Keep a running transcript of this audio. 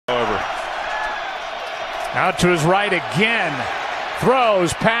Out to his right again.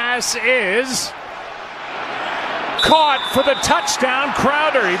 Throws. Pass is caught for the touchdown.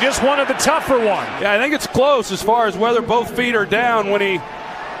 Crowder. He just wanted the tougher one. Yeah, I think it's close as far as whether both feet are down when he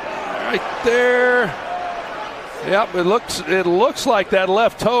right there. Yep, it looks like that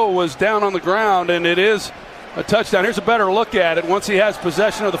left toe was down on the ground, and it is a touchdown. Here's a better look at it once he has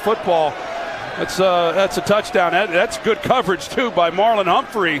possession of the football. That's a touchdown. That's good coverage too by Marlon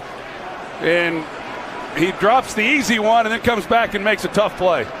Humphrey, and he drops the easy one and then comes back and makes a tough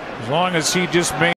play. As long as he just makes